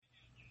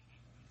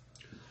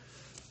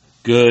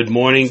Good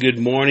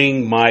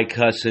morning. Mike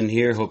Husson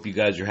here. Hope you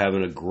guys are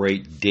having a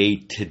great day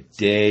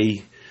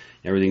today.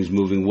 Everything's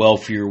moving well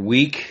for your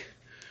week.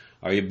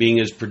 Are you being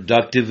as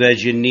productive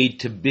as you need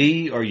to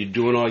be? Are you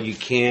doing all you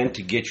can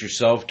to get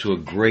yourself to a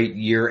great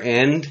year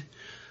end?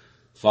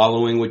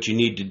 Following what you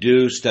need to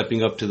do,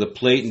 stepping up to the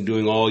plate and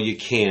doing all you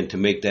can to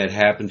make that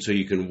happen so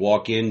you can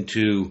walk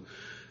into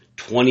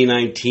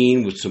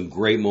 2019 with some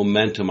great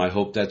momentum. I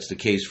hope that's the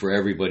case for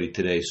everybody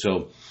today.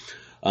 So,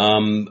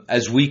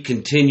 as we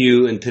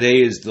continue, and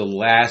today is the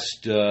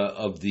last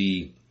of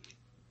the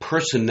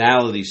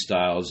personality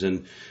styles,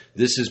 and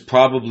this is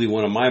probably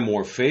one of my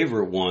more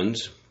favorite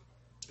ones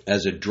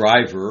as a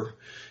driver,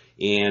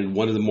 and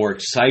one of the more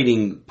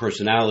exciting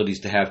personalities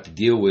to have to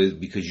deal with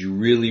because you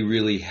really,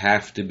 really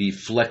have to be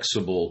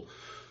flexible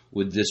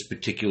with this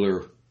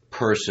particular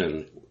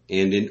person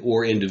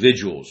or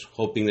individuals,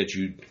 hoping that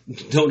you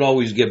don't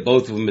always get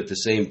both of them at the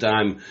same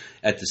time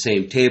at the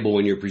same table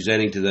when you're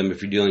presenting to them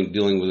if you're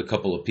dealing with a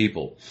couple of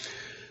people.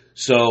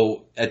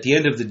 So at the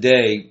end of the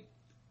day,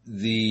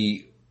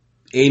 the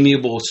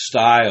amiable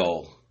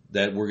style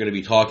that we're going to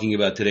be talking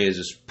about today is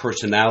this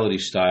personality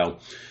style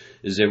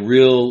is a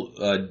real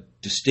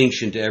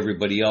distinction to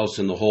everybody else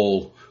in the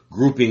whole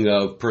grouping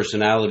of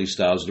personality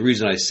styles. The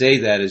reason I say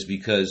that is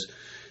because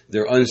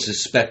they're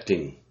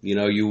unsuspecting.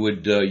 You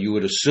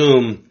would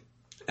assume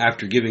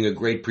after giving a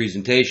great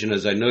presentation,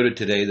 as I noted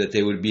today, that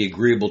they would be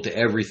agreeable to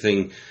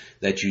everything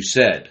that you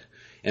said.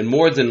 And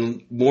more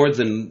than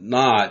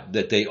not,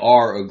 that they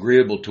are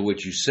agreeable to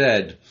what you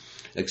said,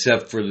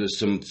 except for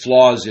some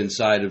flaws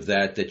inside of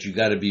that you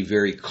got to be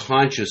very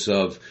conscious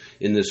of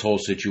in this whole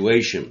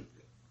situation.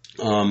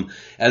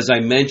 As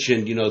I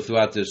mentioned,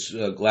 throughout this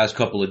last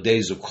couple of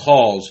days of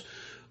calls,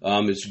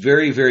 it's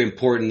very, very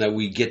important that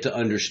we get to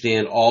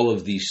understand all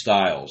of these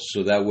styles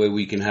so that way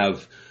we can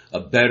have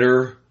a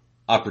better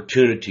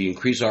opportunity,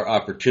 increase our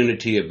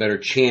opportunity, a better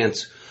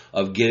chance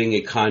of getting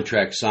a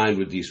contract signed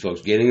with these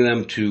folks, getting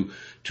them to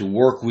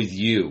work with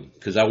you,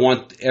 because I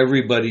want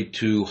everybody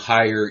to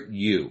hire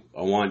you.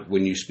 I want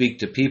when you speak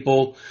to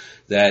people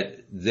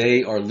that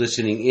they are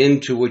listening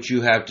into what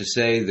you have to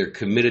say, they're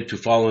committed to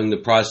following the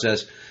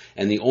process,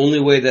 and the only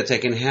way that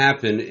can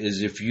happen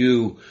is if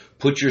you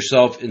put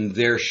yourself in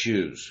their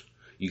shoes.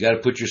 You got to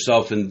put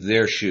yourself in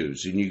their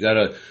shoes, and you got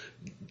to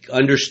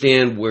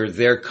understand where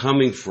they're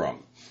coming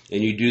from.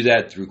 And you do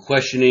that through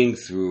questioning,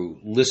 through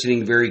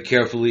listening very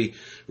carefully,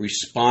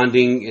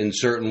 responding in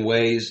certain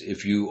ways.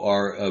 If you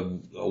are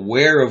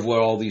aware of what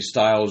all these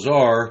styles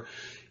are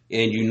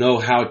and you know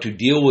how to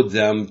deal with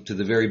them to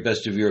the very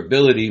best of your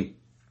ability,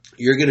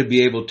 you're going to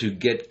be able to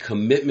get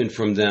commitment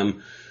from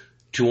them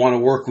to want to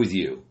work with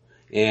you.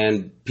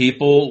 And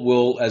people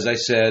will, as I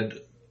said,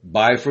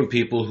 buy from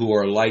people who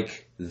are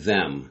like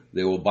them.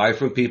 They will buy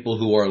from people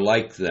who are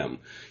like them.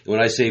 And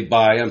when I say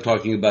buy, I'm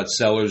talking about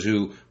sellers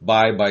who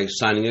buy by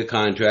signing a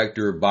contract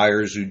or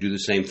buyers who do the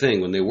same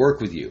thing when they work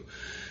with you.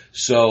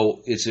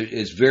 So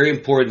it's very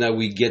important that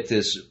we get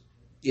this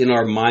in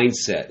our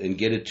mindset and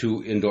get it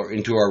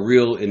into our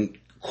real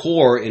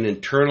core and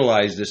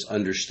internalize this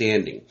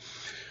understanding.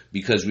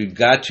 Because we've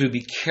got to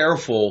be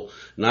careful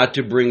not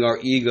to bring our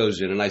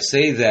egos in. And I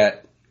say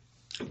that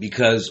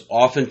because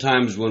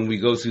oftentimes when we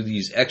go through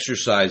these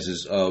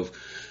exercises of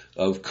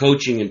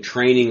coaching and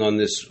training on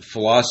this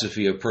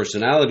philosophy of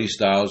personality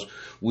styles,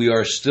 we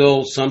are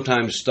still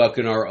sometimes stuck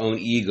in our own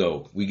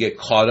ego. We get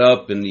caught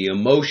up in the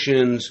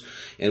emotions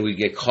and we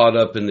get caught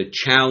up in the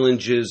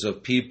challenges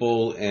of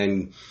people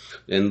and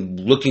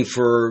looking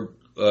for,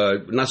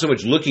 not so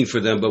much looking for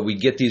them, but we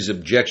get these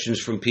objections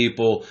from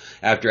people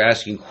after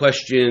asking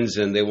questions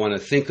and they want to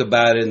think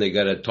about it and they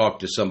got to talk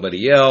to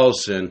somebody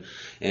else and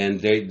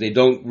they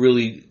don't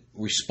really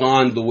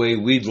respond the way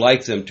we'd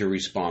like them to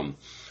respond.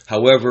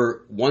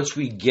 However, once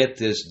we get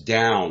this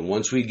down,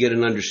 once we get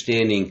an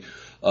understanding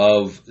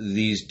of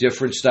these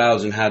different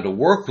styles and how to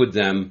work with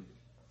them,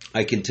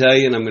 I can tell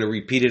you, and I'm going to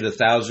repeat it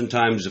 1,000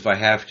 times if I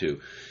have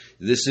to,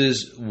 this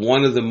is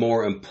one of the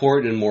more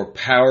important and more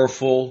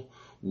powerful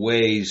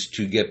ways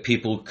to get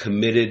people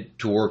committed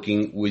to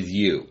working with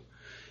you.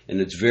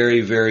 And it's very,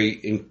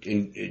 very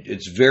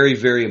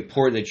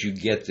important that you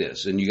get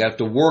this, and you have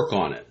to work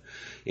on it.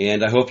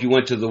 And I hope you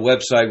went to the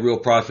website,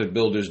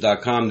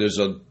 realprofitbuilders.com. There's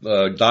a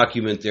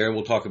document there.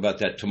 We'll talk about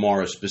that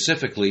tomorrow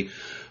specifically.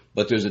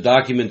 But there's a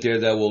document there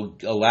that will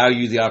allow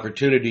you the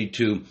opportunity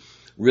to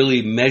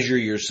really measure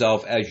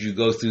yourself as you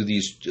go through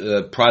these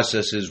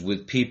processes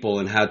with people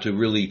and how to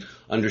really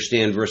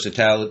understand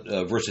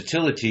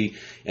versatility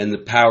and the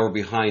power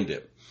behind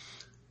it.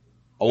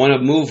 I want to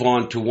move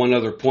on to one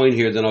other point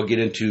here, then I'll get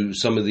into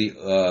some of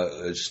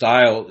the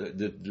style,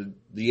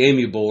 the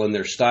amiable and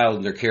their style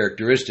and their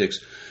characteristics.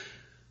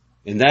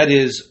 And that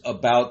is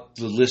about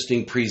the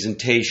listing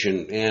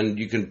presentation. And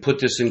you can put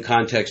this in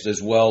context as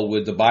well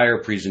with the buyer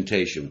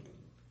presentation,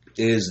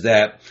 is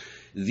that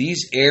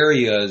these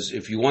areas,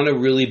 if you want to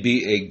really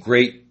be a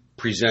great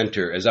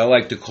presenter, as I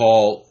like to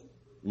call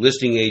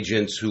listing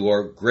agents who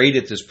are great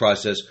at this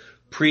process,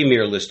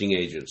 premier listing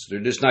agents. They're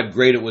just not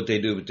great at what they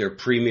do, but they're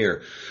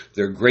premier.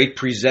 They're great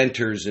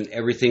presenters in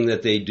everything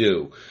that they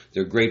do.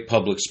 They're great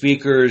public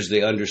speakers.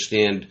 They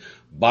understand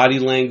body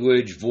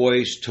language,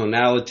 voice,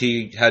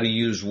 tonality, how to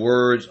use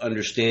words,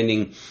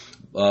 understanding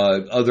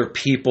other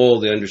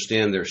people. They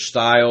understand their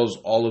styles,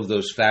 all of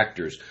those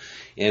factors.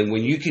 And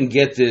when you can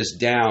get this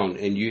down,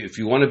 and if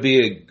you want to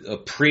be a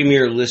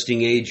premier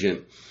listing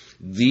agent,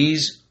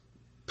 these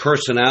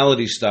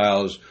personality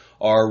styles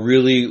are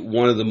really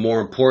one of the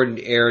more important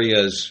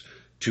areas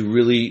to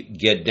really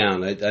get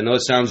down. I know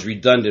it sounds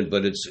redundant,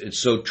 but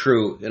it's so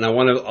true. And I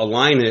want to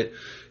align it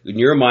in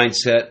your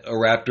mindset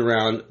wrapped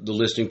around the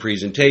listing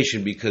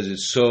presentation, because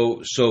it's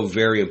so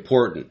very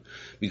important.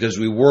 Because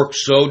we work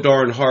so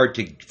darn hard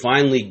to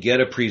finally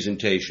get a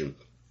presentation.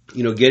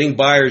 You know, getting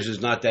buyers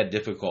is not that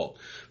difficult.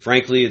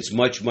 Frankly, it's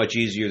much, much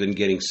easier than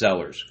getting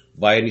sellers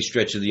by any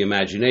stretch of the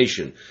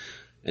imagination.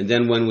 And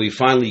then when we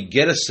finally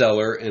get a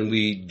seller and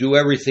we do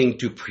everything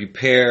to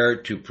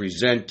prepare, to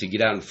present, to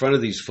get out in front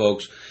of these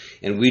folks,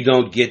 and we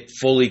don't get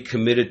fully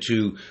committed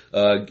to,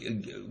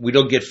 we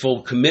don't get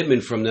full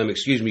commitment from them,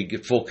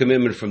 get full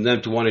commitment from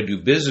them to want to do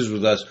business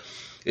with us,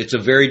 it's a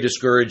very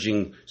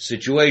discouraging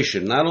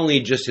situation. Not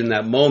only just in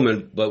that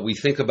moment, but we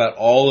think about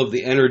all of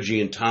the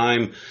energy and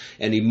time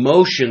and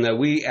emotion that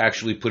we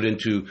actually put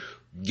into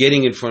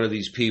getting in front of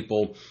these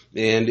people,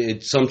 and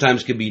it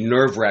sometimes can be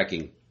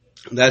nerve-wracking.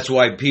 That's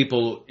why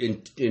people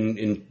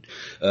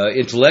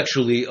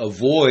intellectually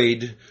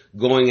avoid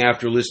going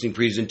after listing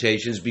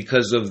presentations,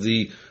 because of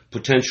the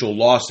potential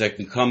loss that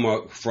can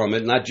come from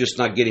it, not just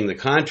not getting the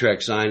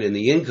contract signed and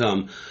the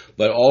income,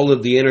 but all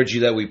of the energy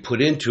that we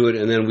put into it,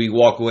 and then we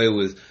walk away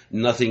with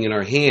nothing in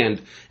our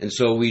hand. And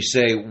so we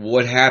say,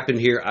 what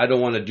happened here? I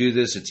don't want to do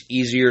this. It's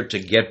easier to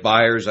get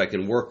buyers. I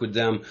can work with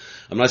them.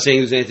 I'm not saying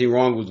there's anything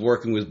wrong with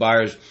working with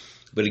buyers,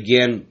 but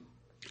again,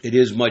 it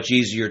is much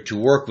easier to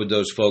work with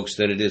those folks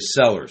than it is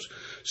sellers.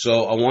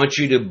 So I want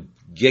you to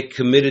get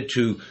committed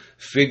to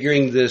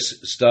figuring this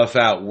stuff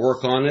out,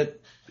 work on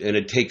it, and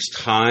it takes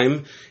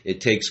time,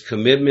 it takes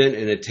commitment,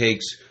 and it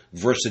takes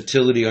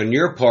versatility on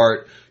your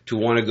part to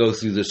want to go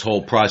through this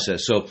whole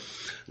process. So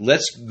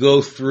let's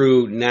go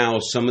through now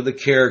some of the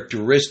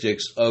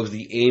characteristics of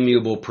the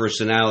amiable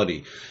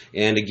personality.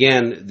 And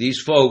again,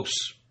 these folks,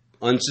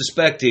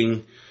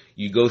 unsuspecting,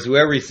 you go through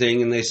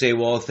everything and they say,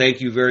 well,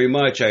 thank you very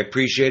much. I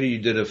appreciate it. You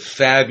did a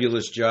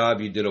fabulous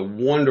job. You did a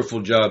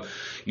wonderful job.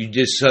 You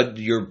just said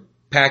your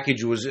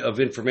package of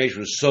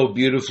information was so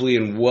beautifully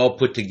and well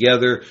put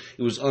together.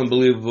 It was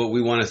unbelievable.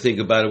 We want to think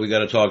about it. We got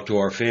to talk to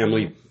our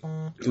family.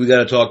 We got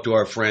to talk to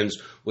our friends,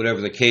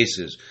 whatever the case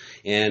is.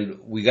 And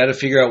we got to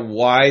figure out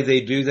why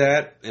they do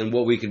that and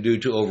what we can do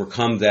to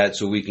overcome that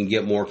so we can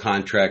get more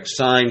contracts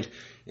signed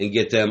and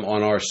get them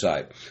on our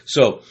side.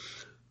 So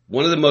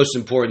one of the most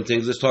important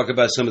things, let's talk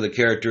about some of the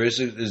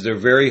characteristics, is they're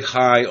very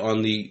high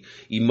on the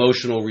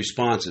emotional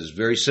responses,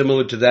 very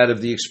similar to that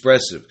of the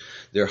expressive.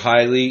 They're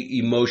highly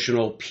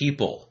emotional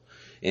people,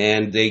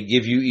 and they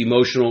give you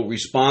emotional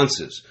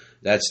responses.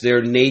 That's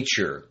their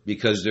nature,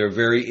 because they're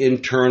very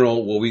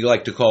internal, what we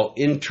like to call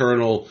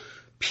internal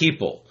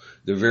people.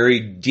 They're very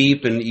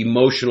deep and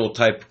emotional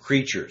type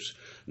creatures.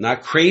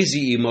 Not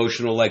crazy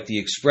emotional like the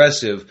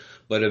expressive,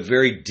 but a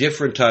very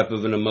different type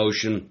of an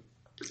emotion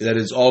that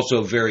is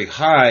also very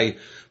high,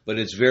 but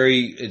it's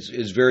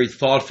very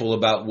thoughtful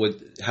about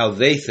how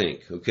they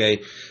think,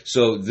 okay?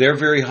 So they're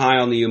very high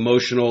on the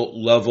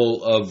emotional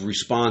level of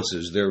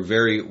responses. They're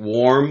very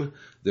warm.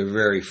 They're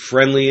very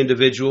friendly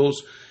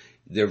individuals.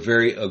 They're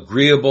very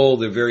agreeable.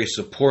 They're very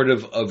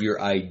supportive of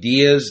your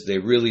ideas. They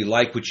really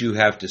like what you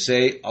have to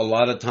say a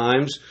lot of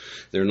times.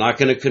 They're not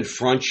going to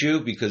confront you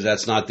because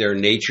that's not their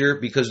nature,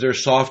 because they're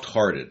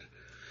soft-hearted.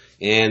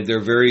 And they're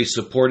very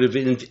supportive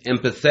and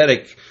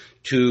empathetic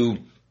to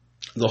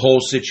the whole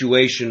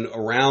situation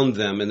around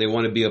them, and they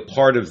want to be a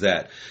part of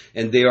that.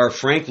 And they are,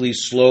 frankly,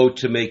 slow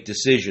to make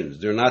decisions.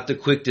 They're not the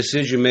quick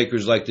decision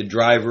makers like the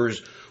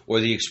drivers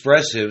or the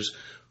expressives.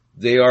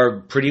 They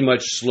are pretty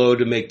much slow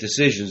to make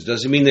decisions.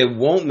 Doesn't mean they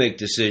won't make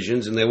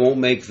decisions, and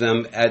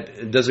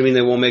doesn't mean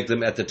they won't make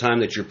them at the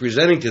time that you're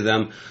presenting to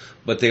them,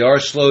 but they are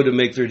slow to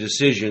make their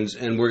decisions,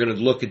 and we're going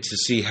to look to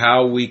see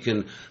how we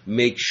can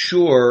make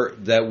sure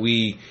that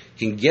we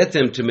can get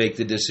them to make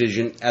the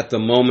decision at the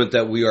moment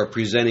that we are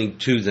presenting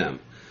to them.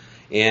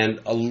 And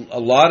a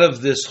lot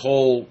of this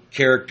whole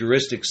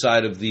characteristic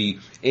side of the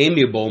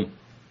amiable,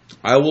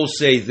 I will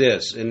say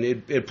this, and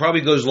it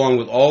probably goes along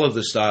with all of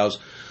the styles,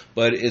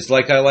 but it's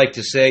like I like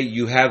to say,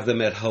 you have them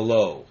at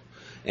hello.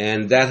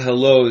 And that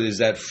hello is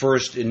that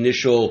first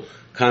initial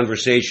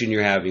conversation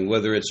you're having,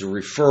 whether it's a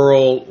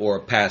referral or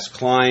a past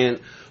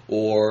client,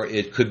 or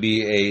it could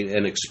be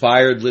an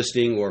expired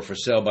listing or for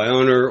sale by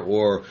owner,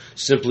 or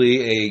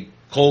simply a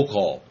cold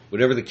call,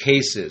 whatever the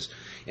case is.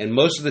 And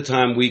most of the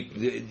time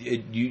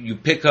you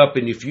pick up,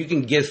 and if you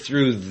can get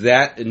through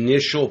that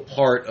initial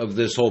part of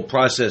this whole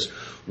process,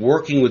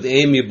 working with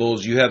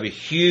amiables, you have a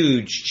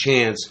huge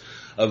chance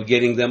of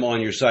getting them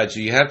on your side. So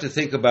you have to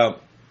think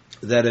about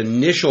that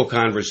initial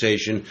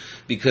conversation,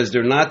 because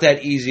they're not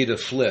that easy to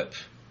flip.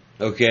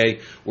 Okay,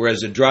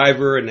 whereas a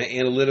driver, an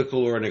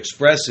analytical, or an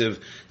expressive,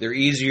 they're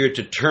easier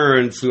to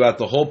turn throughout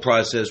the whole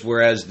process,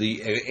 whereas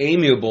the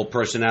amiable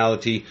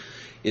personality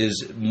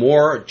is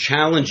more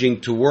challenging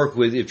to work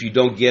with if you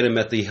don't get them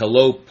at the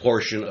hello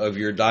portion of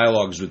your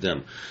dialogues with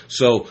them.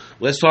 So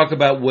let's talk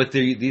about what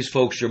these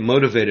folks are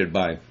motivated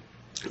by.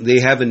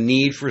 They have a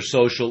need for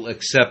social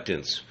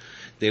acceptance.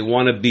 They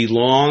want to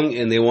belong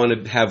and they want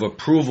to have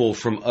approval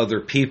from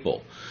other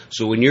people.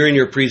 So when you're in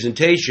your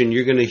presentation,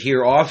 you're going to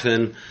hear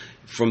often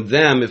from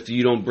them, if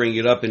you don't bring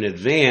it up in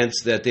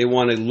advance, that they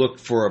want to look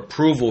for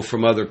approval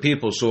from other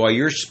people. So while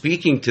you're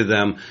speaking to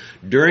them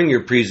during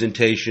your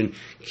presentation,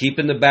 keep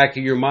in the back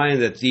of your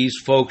mind that these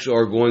folks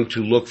are going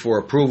to look for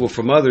approval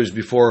from others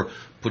before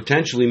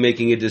potentially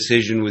making a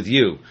decision with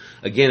you.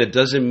 Again, it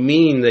doesn't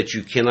mean that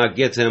you cannot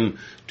get them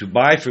to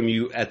buy from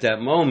you at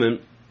that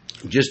moment.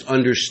 Just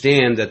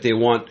understand that they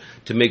want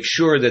to make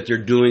sure that they're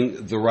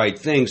doing the right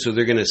thing, so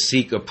they're going to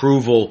seek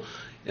approval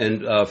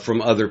and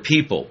from other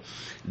people.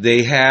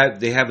 They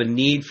have a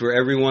need for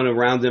everyone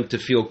around them to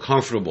feel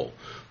comfortable.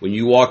 When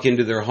you walk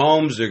into their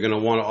homes, they're going to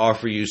want to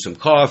offer you some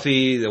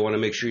coffee. They want to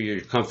make sure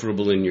you're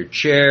comfortable in your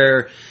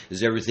chair.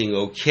 Is everything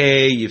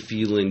okay? You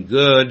feeling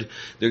good?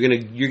 You're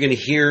going to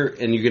hear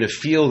and you're going to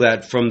feel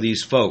that from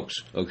these folks.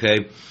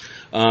 Okay,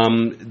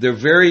 they're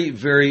very,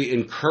 very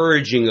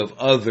encouraging of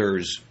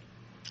others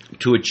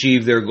to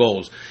achieve their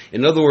goals.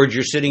 In other words,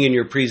 you're sitting in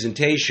your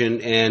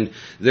presentation and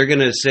they're going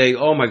to say,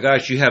 oh my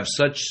gosh, you have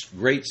such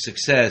great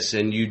success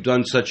and you've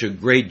done such a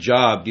great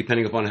job,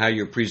 depending upon how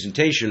your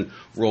presentation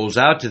rolls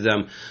out to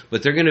them.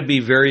 But they're going to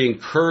be very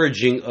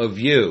encouraging of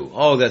you.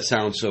 Oh, that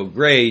sounds so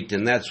great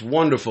and that's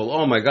wonderful.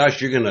 Oh my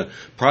gosh, you're going to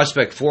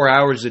prospect 4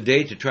 hours a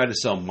day to try to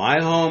sell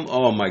my home?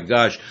 Oh my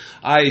gosh,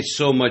 I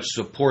so much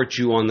support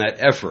you on that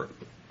effort.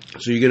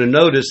 So you're going to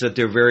notice that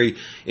they're very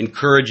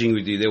encouraging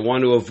with you. They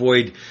want to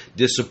avoid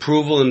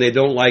disapproval and they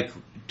don't like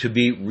to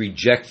be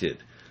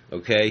rejected.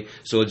 Okay?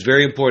 So it's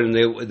very important.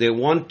 They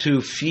want to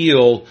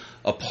feel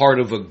a part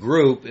of a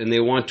group and they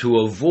want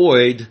to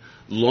avoid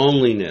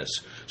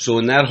loneliness. So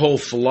in that whole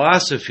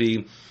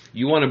philosophy,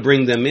 you want to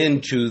bring them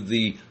into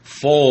the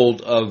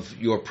fold of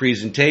your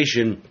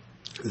presentation,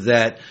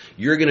 that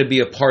you're going to be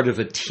a part of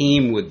a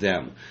team with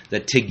them,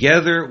 that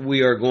together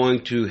we are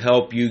going to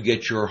help you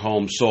get your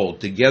home sold.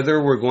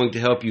 Together we're going to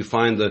help you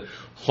find the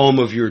home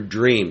of your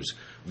dreams.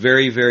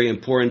 Very, very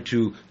important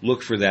to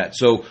look for that.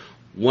 So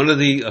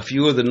a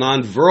few of the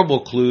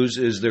nonverbal clues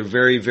is they're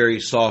very, very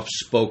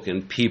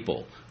soft-spoken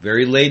people,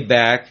 very laid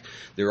back.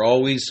 They're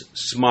always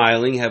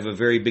smiling, have a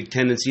very big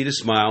tendency to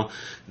smile.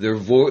 They're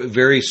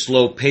very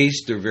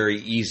slow-paced, they're very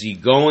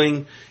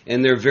easygoing,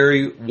 and they're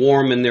very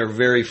warm and they're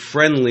very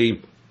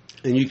friendly.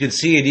 And you can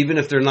see it even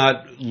if they're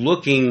not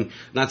looking,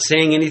 not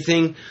saying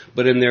anything,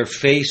 but in their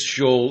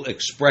facial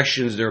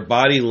expressions, their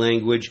body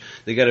language,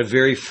 they got a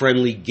very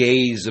friendly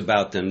gaze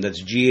about them.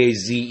 That's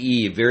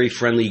G-A-Z-E, a very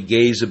friendly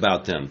gaze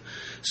about them.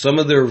 Some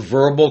of their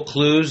verbal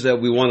clues that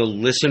we want to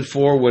listen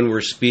for when we're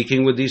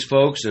speaking with these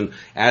folks and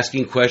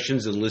asking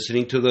questions and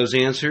listening to those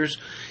answers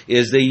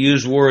is they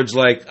use words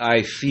like,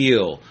 I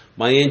feel,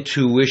 my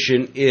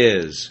intuition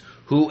is,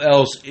 who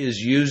else is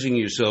using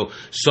you? So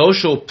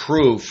social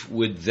proof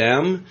with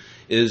them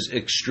is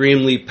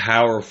extremely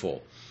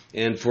powerful.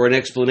 And for an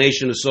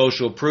explanation of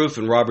social proof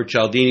in Robert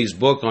Cialdini's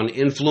book on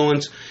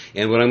influence,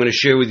 and what I'm going to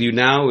share with you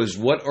now is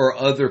what are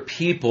other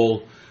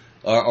people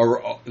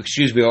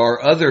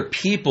are other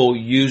people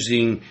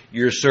using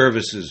your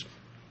services?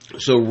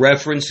 So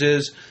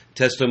references,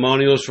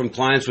 testimonials from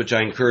clients, which I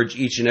encourage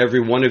each and every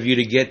one of you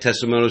to get,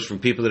 testimonials from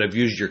people that have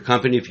used your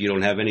company if you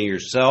don't have any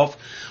yourself,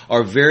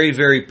 are very,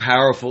 very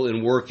powerful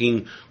in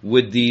working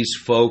with these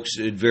folks.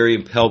 It's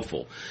very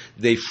helpful.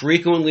 They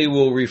frequently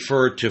will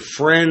refer to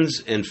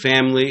friends and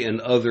family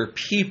and other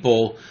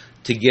people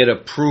to get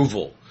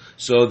approval.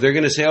 So they're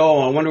going to say, oh,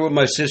 I wonder what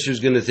my sister's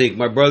going to think,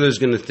 my brother's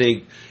going to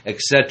think,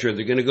 etc.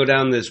 They're going to go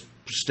down these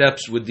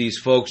steps with these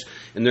folks,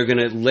 and they're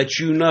going to let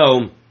you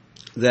know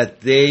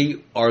that they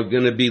are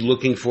going to be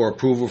looking for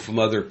approval from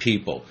other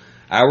people.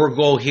 Our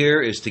goal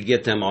here is to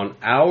get them on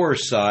our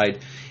side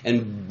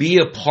and be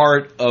a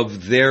part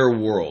of their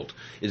world.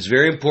 It's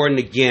very important,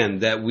 again,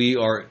 that we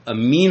are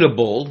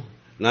amenable,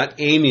 not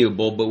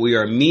amiable, but we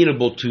are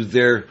amenable to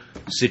their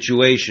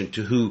situation,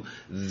 to who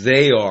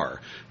they are.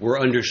 We're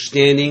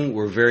understanding,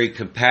 we're very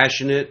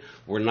compassionate,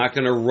 we're not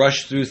going to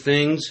rush through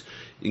things.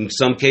 In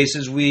some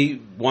cases,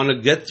 we want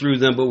to get through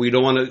them, but we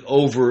don't want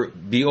to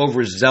be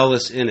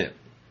overzealous in it.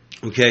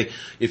 Okay,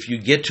 if you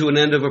get to an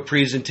end of a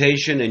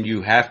presentation and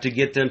you have to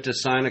get them to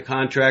sign a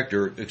contract,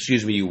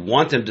 you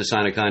want them to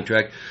sign a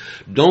contract,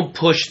 don't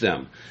push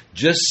them.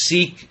 Just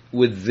seek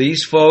with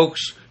these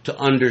folks to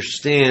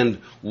understand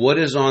what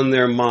is on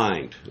their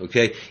mind.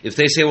 Okay, if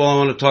they say, well, I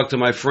want to talk to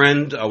my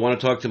friend, I want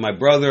to talk to my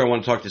brother, I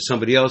want to talk to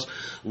somebody else,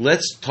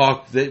 let's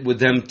talk with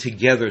them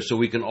together so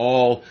we can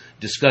all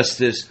discuss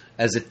this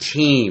as a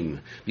team,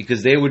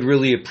 because they would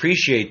really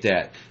appreciate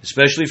that,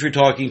 especially if you're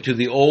talking to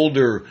the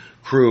older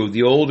crew,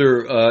 the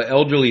older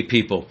elderly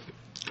people.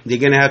 They're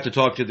going to have to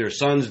talk to their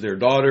sons, their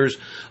daughters,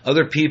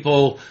 other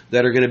people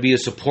that are going to be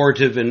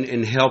supportive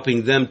in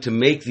helping them to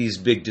make these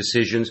big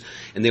decisions,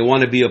 and they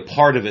want to be a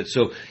part of it.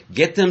 So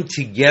get them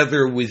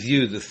together with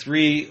you, the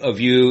 3 of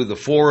you, the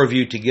 4 of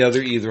you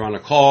together, either on a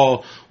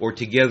call or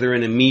together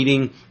in a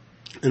meeting,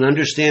 and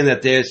understand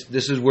that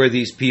this is where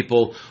these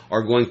people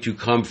are going to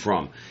come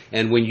from.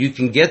 And when you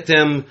can get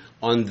them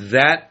on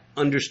that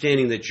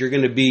understanding that you're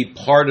going to be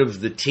part of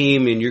the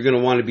team and you're going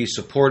to want to be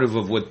supportive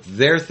of what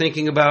they're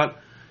thinking about,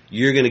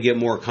 you're going to get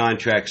more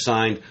contracts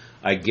signed.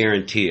 I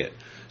guarantee it.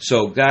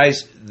 So,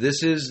 guys,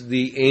 this is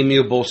the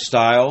amiable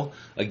style.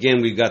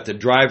 Again, we've got the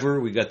driver,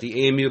 we got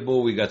the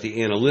amiable, we got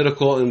the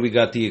analytical, and we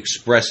got the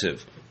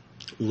expressive.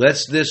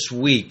 Let's this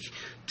week,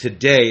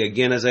 today,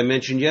 again, as I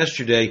mentioned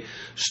yesterday,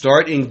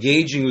 start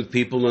engaging with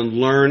people and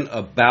learn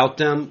about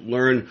them,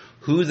 learn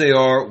who they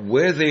are,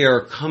 where they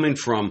are coming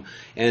from,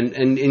 and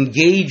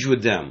engage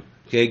with them.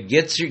 Okay,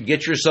 get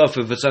yourself,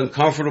 if it's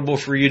uncomfortable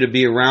for you to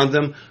be around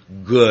them,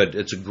 good.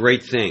 It's a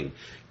great thing.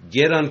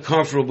 Get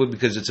uncomfortable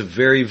because it's a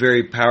very,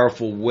 very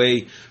powerful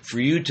way for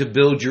you to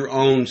build your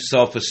own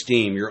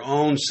self-esteem, your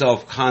own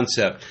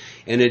self-concept.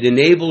 And it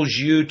enables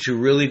you to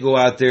really go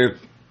out there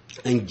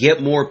and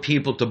get more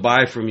people to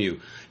buy from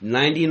you.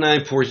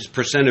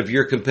 99% of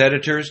your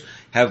competitors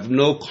have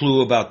no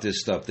clue about this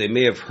stuff. They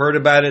may have heard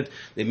about it.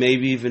 They may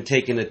have even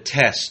taken a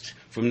test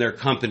from their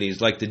companies,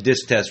 like the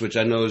DISC test, which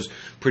I know is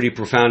pretty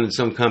profound in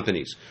some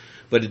companies.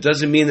 But it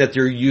doesn't mean that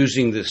they're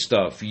using this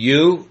stuff.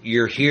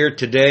 You're here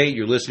today,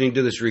 you're listening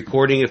to this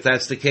recording, if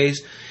that's the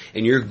case,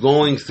 and you're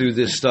going through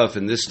this stuff.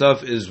 And this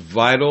stuff is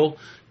vital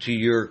to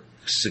your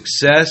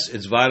success.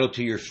 It's vital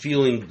to your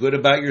feeling good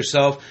about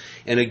yourself.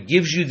 And it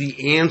gives you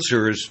the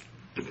answers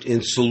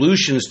and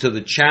solutions to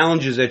the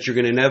challenges that you're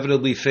going to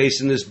inevitably face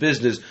in this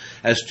business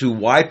as to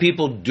why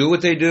people do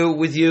what they do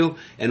with you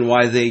and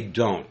why they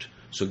don't.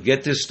 So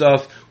get this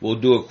stuff. We'll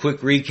do a quick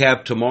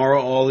recap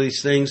tomorrow, all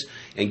these things,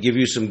 and give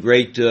you some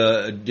great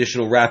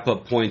additional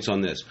wrap-up points on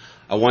this.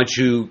 I want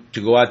you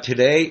to go out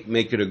today,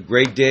 make it a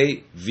great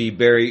day, be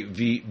very,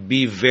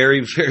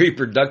 very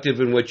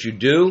productive in what you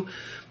do.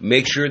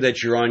 Make sure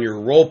that you're on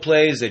your role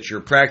plays, that you're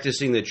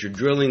practicing, that you're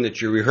drilling,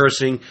 that you're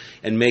rehearsing,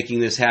 and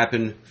making this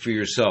happen for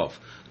yourself.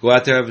 Go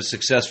out there, have a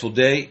successful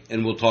day,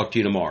 and we'll talk to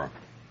you tomorrow.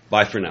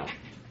 Bye for now.